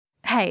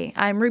Hey,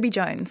 I'm Ruby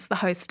Jones, the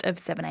host of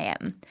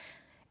 7am.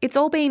 It's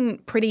all been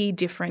pretty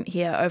different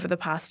here over the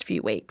past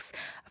few weeks.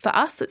 For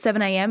us at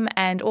 7am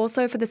and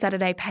also for the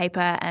Saturday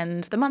paper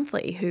and the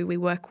Monthly, who we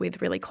work with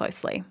really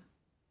closely.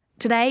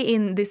 Today,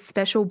 in this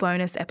special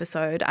bonus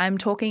episode, I'm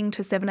talking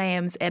to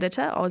 7am's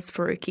editor, Oz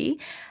Faruqi,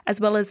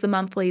 as well as the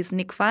Monthly's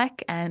Nick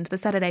Fike and the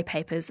Saturday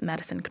paper's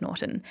Madison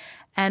Knorton.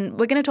 And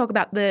we're going to talk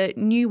about the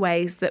new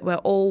ways that we're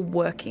all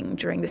working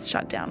during this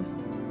shutdown.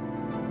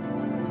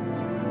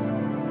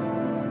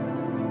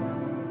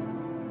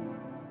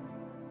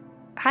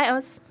 Hi,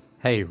 Oz.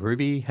 Hey,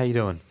 Ruby. How you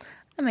doing?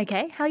 I'm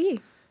okay. How are you?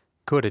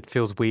 Good. It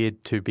feels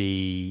weird to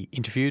be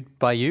interviewed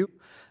by you.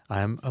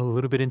 I'm a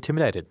little bit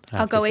intimidated.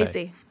 I'll go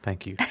easy.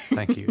 Thank you.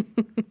 Thank you.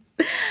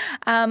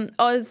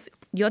 Oz,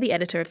 you're the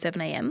editor of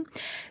 7am.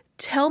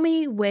 Tell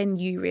me when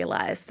you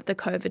realised that the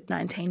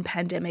COVID-19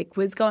 pandemic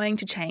was going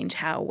to change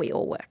how we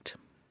all worked.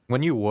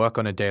 When you work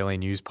on a daily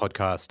news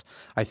podcast,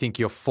 I think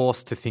you're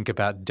forced to think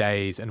about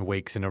days and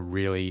weeks in a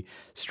really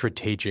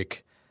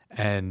strategic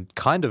and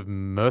kind of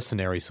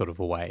mercenary sort of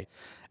a way.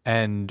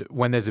 And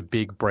when there's a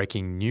big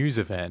breaking news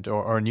event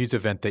or a news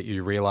event that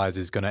you realize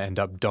is going to end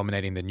up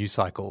dominating the news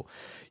cycle,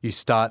 you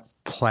start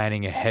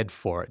planning ahead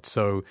for it.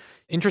 So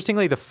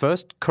interestingly, the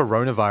first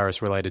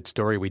coronavirus-related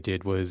story we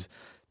did was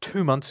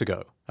 2 months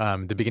ago,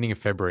 the beginning of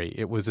February.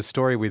 It was a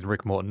story with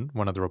Rick Morton,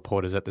 one of the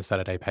reporters at the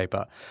Saturday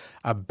paper,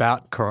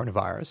 about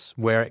coronavirus,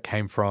 where it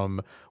came from,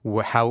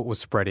 how it was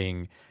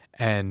spreading,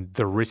 and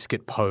the risk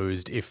it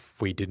posed if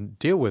we didn't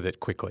deal with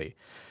it quickly.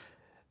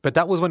 But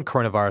that was when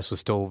coronavirus was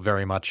still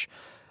very much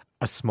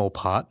a small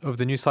part of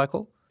the news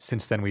cycle.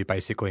 Since then, we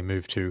basically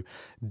moved to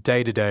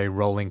day-to-day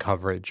rolling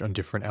coverage on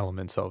different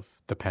elements of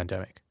the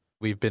pandemic.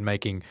 We've been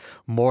making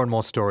more and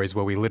more stories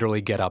where we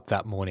literally get up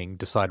that morning,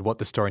 decide what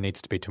the story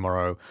needs to be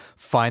tomorrow,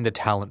 find the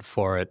talent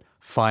for it,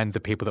 find the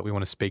people that we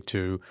want to speak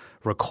to,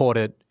 record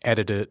it,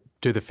 edit it,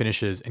 do the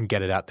finishes, and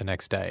get it out the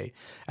next day.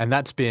 And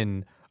that's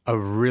been a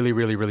really,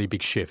 really, really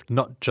big shift,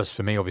 not just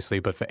for me,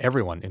 obviously, but for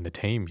everyone in the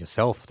team,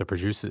 yourself, the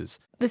producers.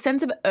 The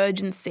sense of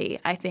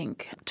urgency, I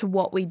think, to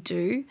what we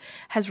do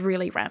has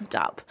really ramped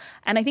up.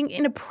 And I think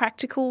in a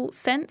practical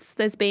sense,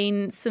 there's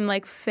been some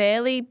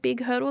fairly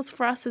big hurdles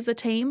for us as a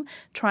team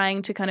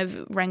trying to kind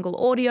of wrangle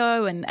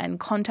audio and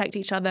contact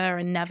each other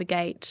and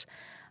navigate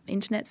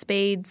internet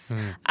speeds.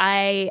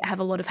 I have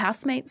a lot of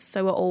housemates,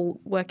 so we're all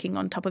working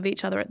on top of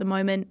each other at the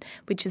moment,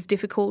 which is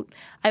difficult.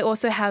 I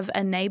also have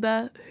a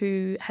neighbour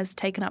who has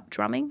taken up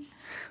drumming.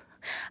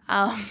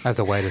 As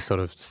a way to sort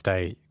of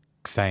stay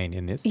sane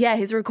in this? Yeah,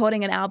 he's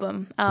recording an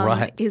album.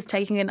 Right. He's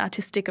taking an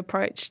artistic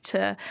approach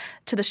to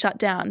the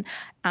shutdown.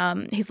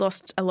 He's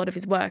lost a lot of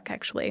his work,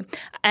 actually.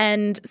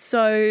 And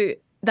so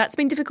that's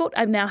been difficult.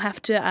 I now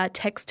have to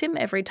text him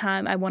every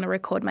time I want to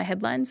record my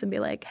headlines and be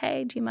like,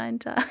 hey, do you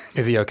mind?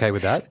 Is he okay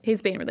with that?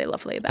 He's been really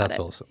lovely about it. That's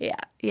awesome.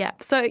 Yeah.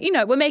 So,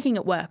 we're making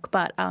it work,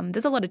 but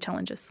there's a lot of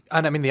challenges.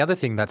 And I mean, the other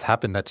thing that's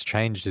happened that's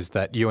changed is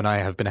that you and I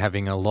have been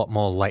having a lot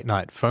more late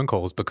night phone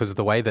calls because of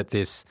the way that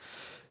this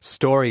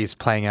story is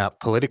playing out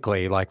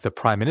politically. Like the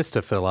Prime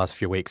Minister for the last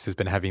few weeks has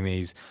been having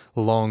these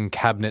long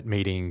cabinet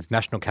meetings,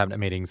 national cabinet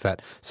meetings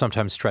that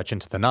sometimes stretch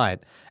into the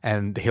night,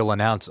 and he'll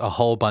announce a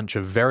whole bunch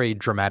of very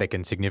dramatic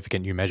and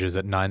significant new measures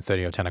at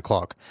 9:30 or 10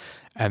 o'clock.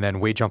 And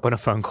then we jump on a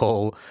phone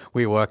call,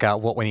 we work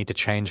out what we need to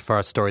change for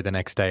our story the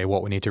next day,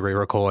 what we need to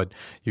re-record.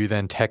 You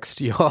then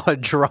text your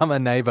drummer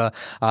neighbor,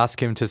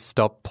 ask him to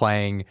stop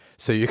playing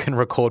so you can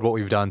record what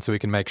we've done so we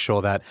can make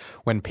sure that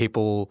when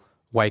people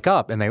wake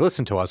up and they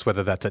listen to us,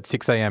 whether that's at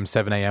 6am,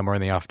 7am or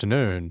in the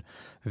afternoon,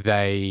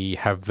 they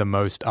have the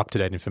most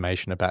up-to-date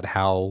information about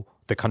how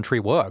the country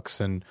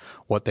works and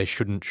what they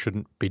shouldn't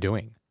be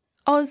doing.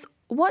 Oz,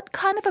 what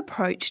kind of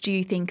approach do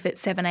you think that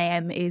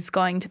 7am is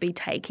going to be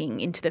taking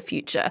into the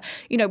future?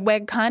 We're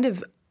kind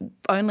of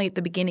only at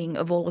the beginning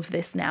of all of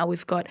this now.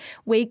 We've got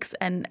weeks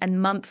and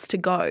months to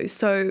go.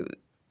 So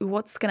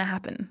what's going to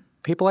happen?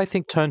 People, I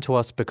think, turn to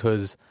us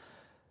because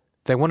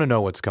they want to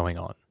know what's going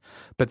on.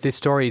 But this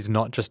story is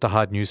not just a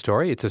hard news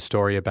story. It's a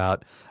story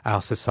about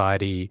our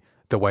society,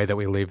 the way that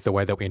we live, the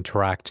way that we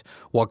interact,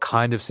 what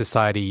kind of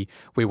society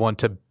we want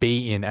to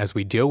be in as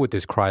we deal with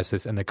this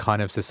crisis, and the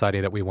kind of society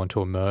that we want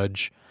to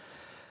emerge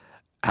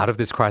out of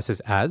this crisis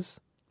as.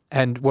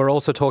 And we're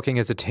also talking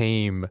as a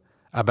team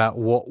about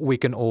what we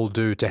can all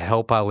do to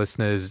help our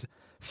listeners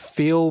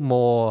feel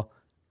more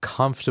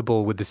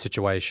comfortable with the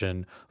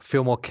situation,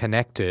 feel more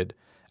connected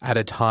at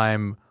a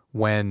time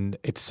when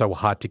it's so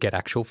hard to get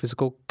actual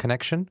physical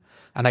connection.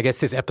 And I guess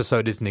this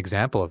episode is an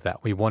example of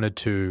that. We wanted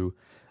to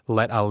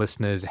let our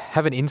listeners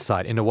have an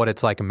insight into what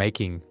it's like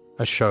making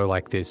a show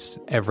like this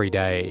every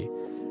day,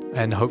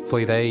 and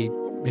hopefully they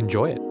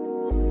enjoy it.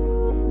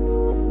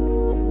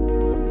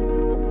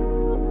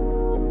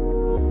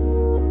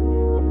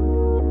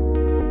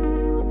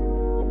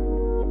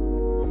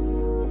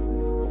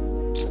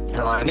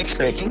 Hello, Nick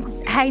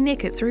speaking. Hey,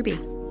 Nick, it's Ruby.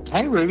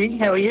 Hey, Ruby,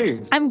 how are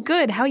you? I'm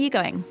good. How are you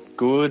going?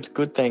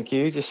 Good, thank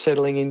you. Just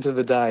settling into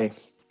the day.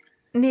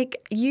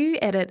 Nick, you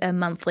edit a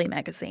monthly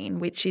magazine,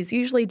 which is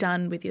usually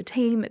done with your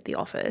team at the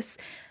office.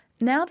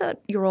 Now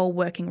that you're all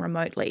working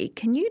remotely,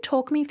 can you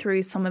talk me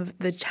through some of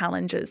the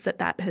challenges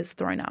that has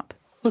thrown up?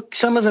 Look,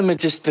 some of them are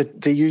just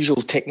the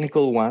usual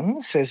technical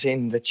ones, as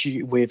in that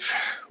we've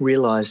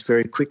realised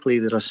very quickly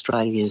that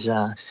Australia's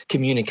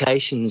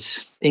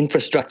communications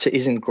infrastructure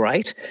isn't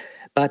great,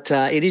 but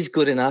it is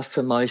good enough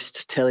for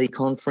most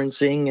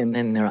teleconferencing. And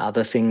then there are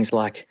other things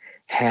like,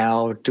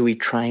 how do we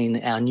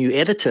train our new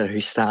editor who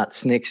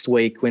starts next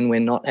week when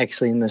we're not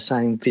actually in the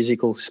same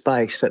physical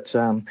space? That's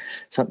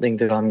something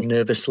that I'm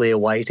nervously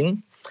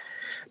awaiting.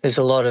 There's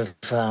a lot of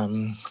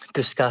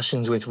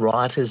discussions with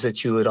writers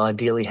that you would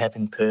ideally have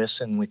in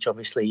person, which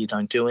obviously you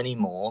don't do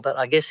anymore. But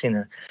I guess in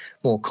a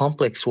more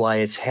complex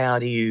way, it's how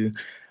do you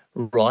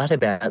write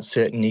about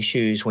certain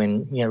issues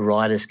when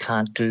writers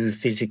can't do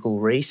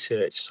physical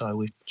research. So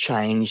we've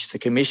changed the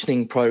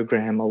commissioning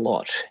program a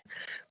lot.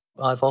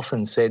 I've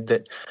often said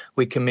that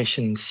we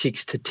commission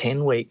 6 to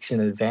 10 weeks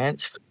in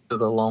advance for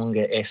the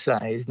longer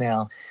essays.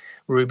 Now,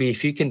 Ruby,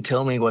 if you can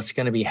tell me what's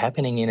going to be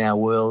happening in our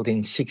world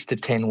in 6 to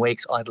 10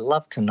 weeks, I'd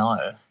love to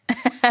know.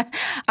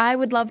 I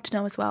would love to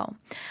know as well.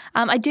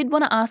 I did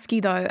want to ask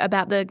you, though,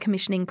 about the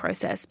commissioning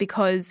process,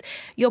 because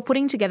you're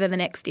putting together the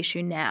next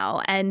issue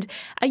now. And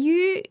are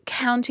you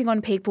counting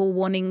on people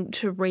wanting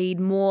to read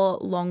more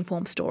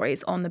long-form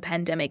stories on the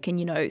pandemic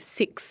in,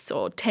 6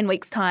 or 10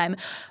 weeks' time?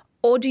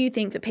 Or do you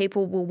think that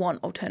people will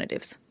want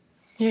alternatives?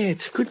 Yeah,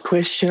 it's a good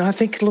question. I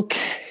think, look,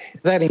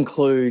 that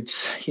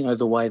includes,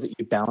 the way that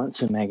you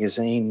balance a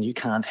magazine. You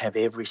can't have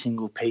every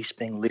single piece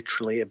being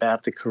literally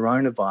about the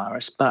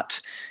coronavirus, but,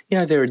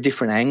 there are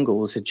different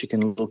angles that you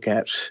can look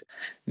at.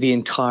 The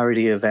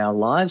entirety of our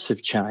lives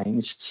have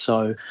changed.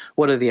 So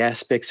what are the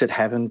aspects that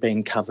haven't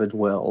been covered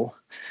well?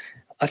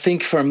 I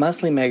think for a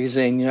monthly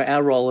magazine,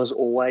 our role has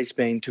always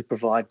been to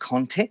provide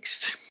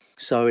context.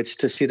 So it's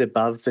to sit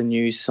above the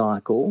news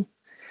cycle.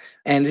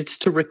 And it's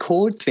to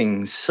record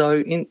things. So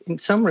in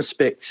some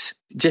respects,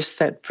 just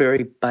that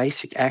very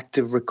basic act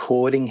of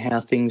recording how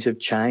things have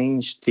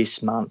changed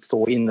this month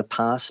or in the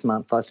past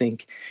month, I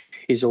think,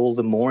 is all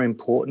the more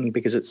important,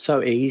 because it's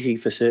so easy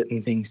for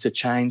certain things to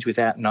change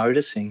without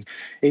noticing.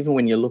 Even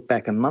when you look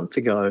back a month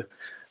ago,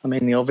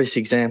 the obvious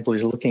example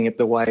is looking at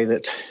the way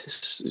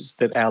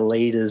that our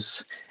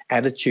leaders'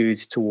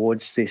 attitudes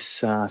towards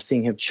this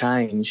thing have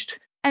changed.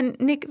 And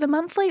Nick, the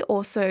monthly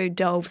also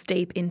delves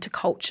deep into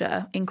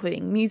culture,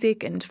 including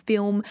music and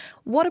film.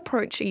 What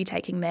approach are you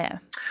taking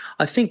there?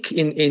 I think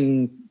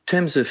in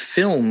terms of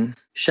film,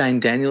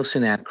 Shane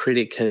Danielson, our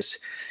critic, has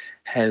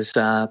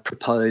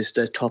proposed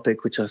a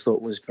topic which I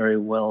thought was very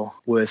well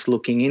worth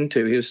looking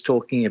into. He was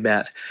talking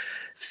about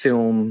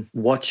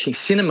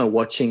cinema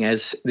watching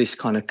as this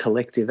kind of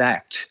collective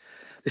act,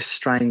 this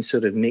strange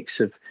sort of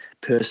mix of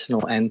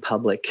personal and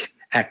public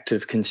act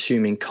of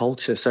consuming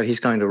culture. So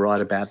he's going to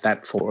write about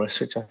that for us,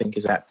 which I think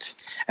is apt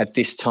at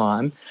this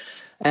time.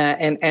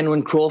 And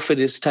when Crawford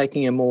is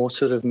taking a more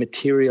sort of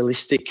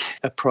materialistic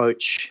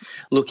approach,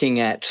 looking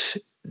at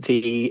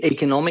the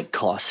economic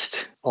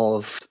cost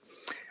of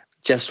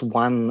just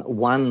one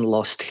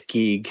lost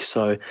gig,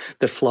 so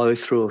the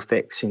flow-through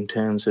effects in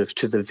terms of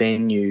to the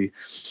venue,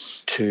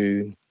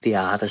 to the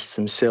artists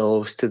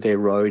themselves, to their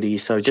roadies.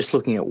 So just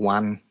looking at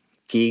one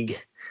gig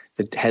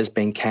that has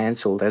been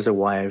cancelled as a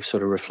way of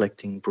sort of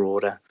reflecting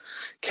broader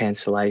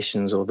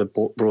cancellations or the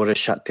broader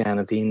shutdown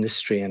of the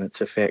industry and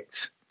its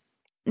effects.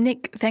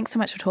 Nick, thanks so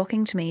much for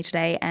talking to me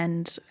today,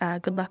 and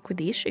good luck with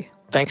the issue.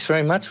 Thanks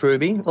very much,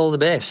 Ruby. All the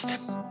best.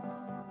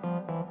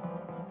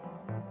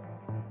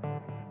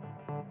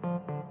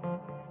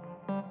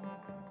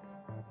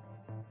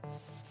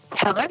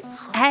 Hello?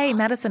 Hey,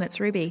 Madison,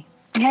 it's Ruby.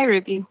 Hey,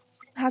 Ruby.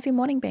 How's your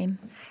morning been?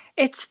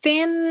 It's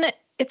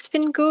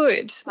been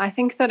good. I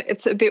think that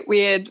it's a bit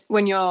weird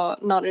when you're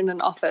not in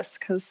an office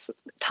because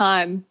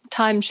time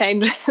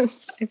changes.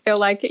 I feel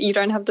like you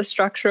don't have the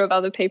structure of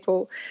other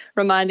people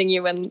reminding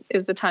you when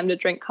is the time to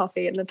drink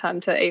coffee and the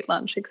time to eat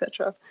lunch,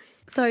 etc.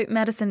 So,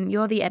 Madison,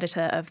 you're the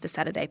editor of the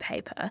Saturday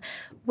paper.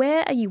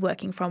 Where are you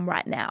working from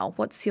right now?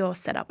 What's your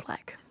setup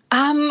like?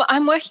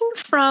 I'm working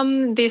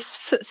from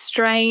this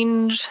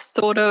strange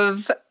sort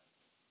of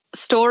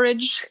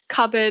storage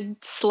cupboard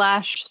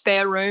 /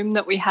 spare room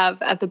that we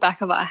have at the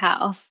back of our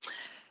house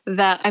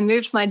that I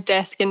moved my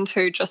desk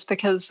into just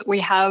because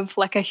we have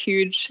like a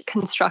huge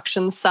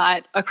construction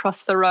site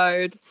across the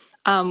road,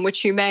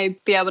 which you may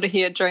be able to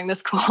hear during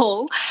this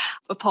call.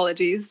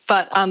 Apologies.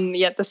 But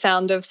the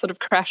sound of sort of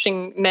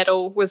crashing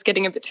metal was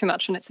getting a bit too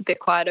much and it's a bit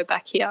quieter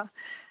back here.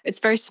 It's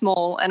very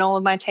small and all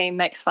of my team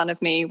makes fun of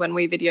me when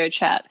we video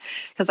chat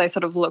because I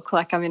sort of look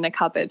like I'm in a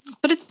cupboard.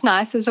 But it's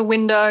nice. There's a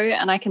window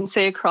and I can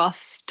see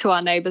across to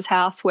our neighbour's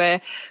house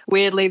where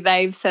weirdly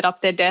they've set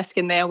up their desk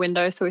in their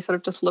window. So we sort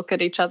of just look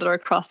at each other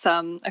across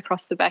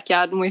the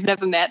backyard, and we've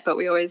never met, but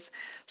we always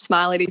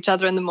smile at each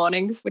other in the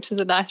mornings, which is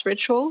a nice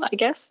ritual, I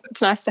guess.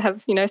 It's nice to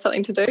have,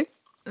 something to do.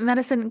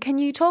 Madison, can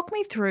you talk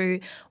me through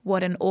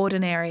what an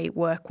ordinary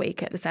work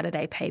week at the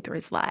Saturday paper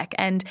is like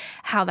and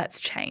how that's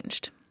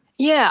changed?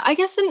 Yeah, I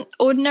guess an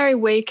ordinary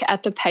week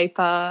at the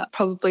paper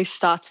probably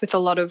starts with a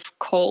lot of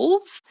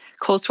calls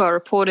to our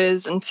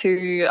reporters and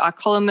to our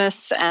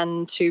columnists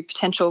and to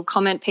potential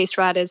comment piece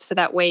writers for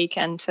that week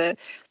and to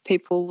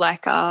people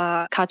like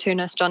our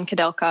cartoonist John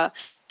Kudelka.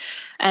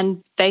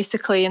 And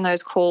basically in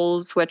those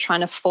calls, we're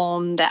trying to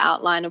form the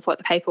outline of what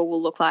the paper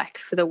will look like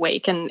for the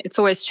week. And it's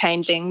always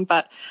changing,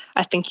 but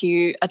I think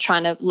you are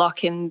trying to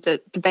lock in the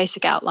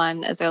basic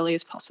outline as early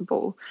as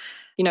possible.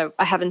 You know,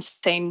 I haven't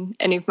seen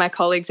any of my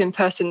colleagues in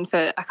person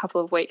for a couple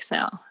of weeks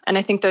now. And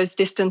I think those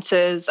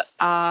distances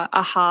are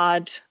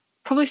hard,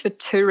 probably for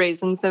two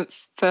reasons. The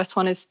first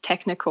one is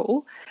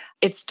technical.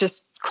 It's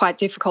just quite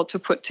difficult to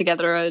put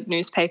together a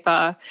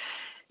newspaper.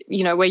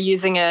 You know, we're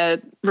using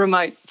a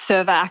remote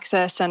server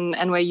access and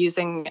we're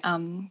using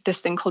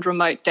this thing called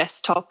remote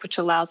desktop, which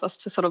allows us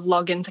to sort of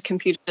log into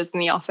computers in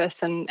the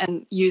office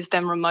and use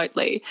them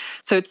remotely.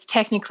 So it's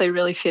technically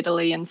really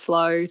fiddly and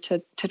slow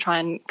to try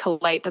and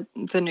collate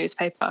the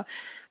newspaper.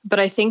 But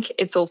I think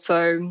it's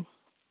also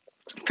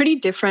pretty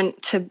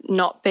different to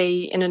not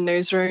be in a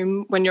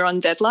newsroom when you're on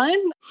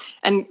deadline.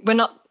 And we're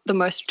not the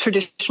most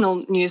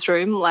traditional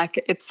newsroom,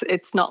 like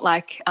it's not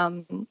like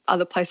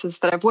other places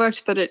that I've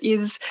worked, but it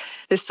is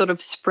this sort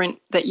of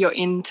sprint that you're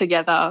in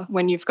together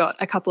when you've got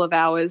a couple of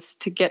hours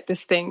to get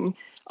this thing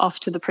off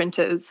to the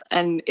printers.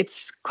 And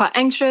it's quite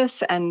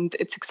anxious and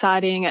it's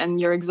exciting and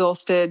you're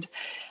exhausted,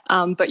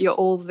 but you're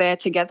all there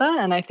together.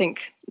 And I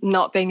think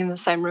not being in the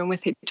same room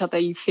with each other,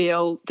 you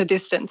feel the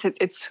distance.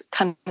 It's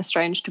kind of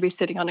strange to be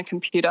sitting on a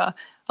computer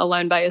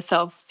alone by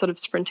yourself, sort of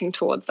sprinting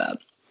towards that.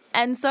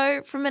 And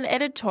so from an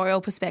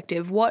editorial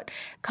perspective, what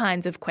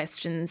kinds of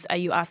questions are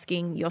you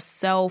asking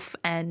yourself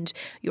and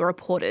your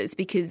reporters?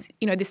 Because,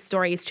 you know, this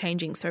story is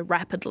changing so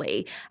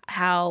rapidly.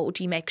 How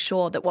do you make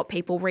sure that what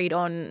people read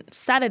on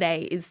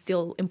Saturday is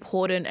still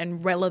important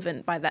and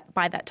relevant by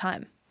that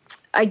time?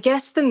 I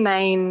guess the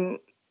main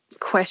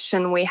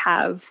question we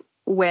have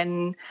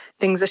when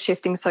things are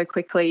shifting so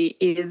quickly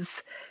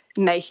is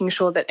making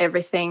sure that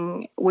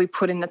everything we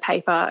put in the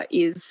paper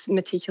is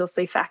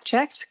meticulously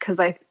fact-checked, because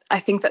I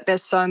think that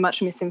there's so much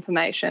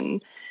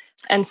misinformation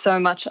and so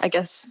much, I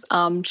guess,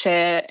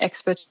 armchair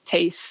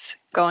expertise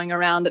going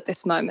around at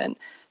this moment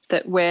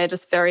that we're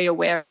just very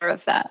aware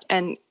of that.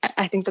 And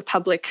I think the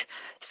public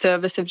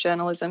service of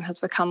journalism has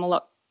become a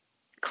lot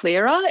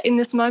clearer in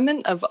this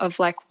moment of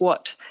like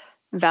what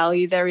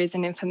value there is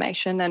in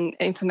information and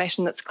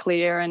information that's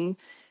clear and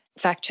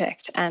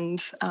fact-checked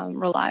and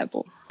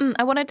reliable.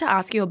 I wanted to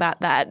ask you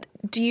about that.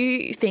 Do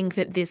you think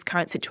that this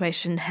current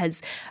situation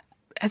has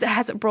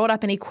it brought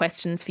up any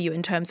questions for you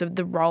in terms of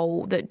the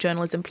role that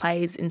journalism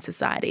plays in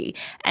society,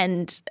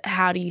 and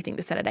how do you think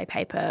the Saturday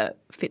paper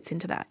fits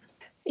into that?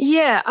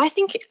 Yeah, I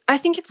think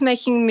it's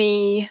making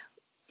me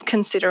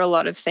consider a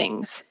lot of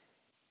things.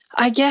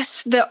 I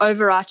guess the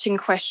overarching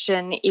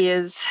question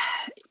is,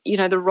 you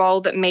know, the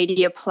role that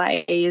media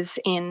plays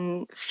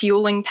in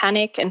fueling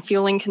panic and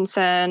fueling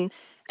concern,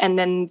 and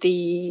then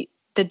the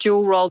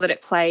dual role that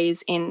it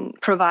plays in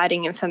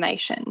providing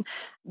information.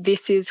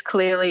 This is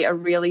clearly a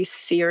really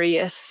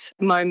serious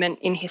moment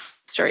in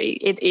history.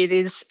 It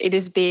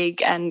is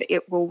big and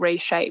it will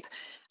reshape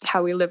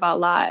how we live our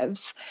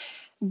lives.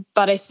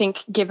 But I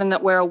think given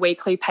that we're a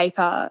weekly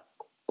paper,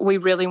 we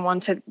really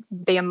want to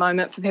be a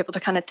moment for people to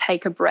kind of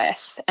take a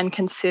breath and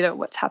consider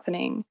what's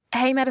happening.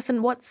 Hey,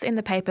 Madison, what's in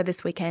the paper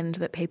this weekend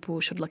that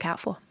people should look out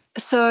for?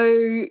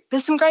 So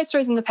there's some great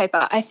stories in the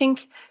paper. I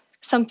think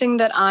something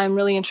that I'm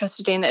really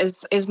interested in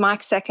is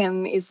Mike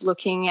Seckham is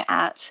looking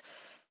at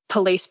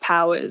police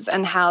powers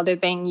and how they're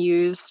being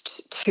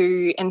used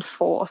to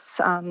enforce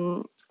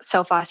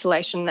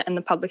self-isolation and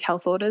the public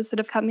health orders that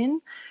have come in,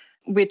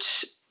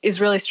 which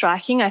is really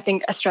striking. I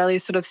think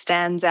Australia sort of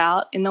stands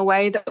out in the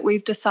way that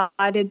we've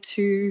decided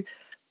to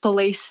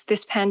police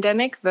this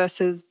pandemic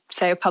versus,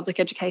 say, a public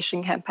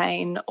education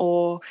campaign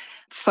or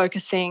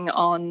focusing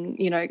on,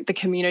 you know, the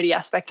community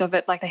aspect of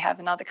it like they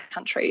have in other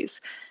countries.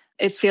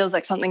 It feels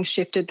like something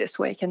shifted this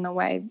week in the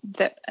way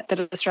that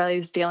Australia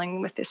is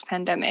dealing with this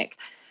pandemic.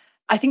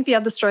 I think the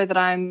other story that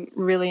I'm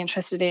really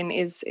interested in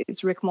is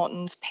Rick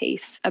Morton's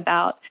piece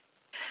about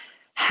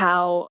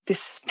how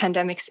this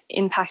pandemic's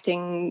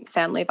impacting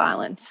family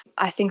violence.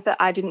 I think that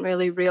I didn't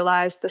really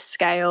realise the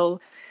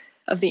scale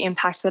of the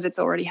impact that it's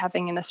already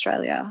having in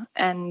Australia.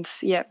 And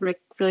yeah,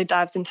 Rick really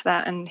dives into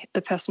that, and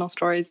the personal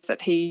stories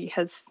that he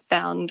has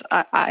found,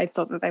 I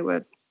thought that they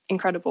were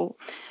incredible.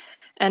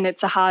 And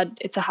it's a hard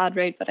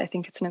read, but I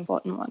think it's an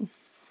important one.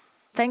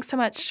 Thanks so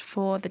much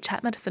for the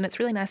chat, Madison. It's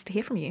really nice to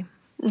hear from you.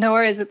 No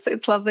worries.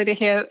 It's lovely to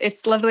hear.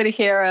 It's lovely to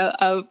hear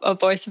a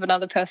voice of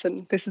another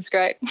person. This is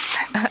great.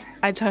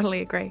 I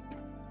totally agree.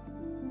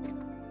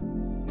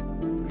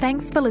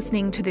 Thanks for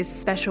listening to this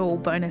special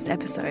bonus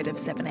episode of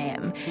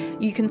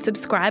 7am. You can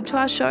subscribe to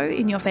our show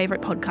in your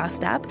favourite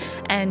podcast app,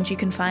 and you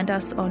can find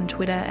us on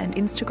Twitter and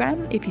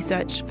Instagram if you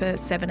search for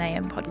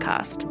 7am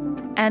podcast.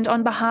 And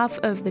on behalf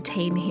of the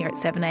team here at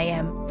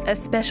 7am, a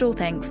special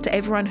thanks to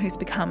everyone who's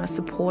become a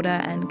supporter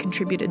and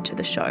contributed to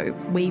the show.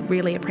 We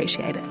really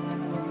appreciate it.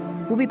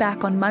 We'll be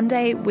back on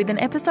Monday with an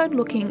episode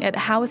looking at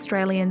how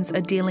Australians are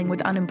dealing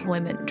with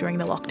unemployment during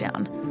the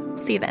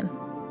lockdown. See you then.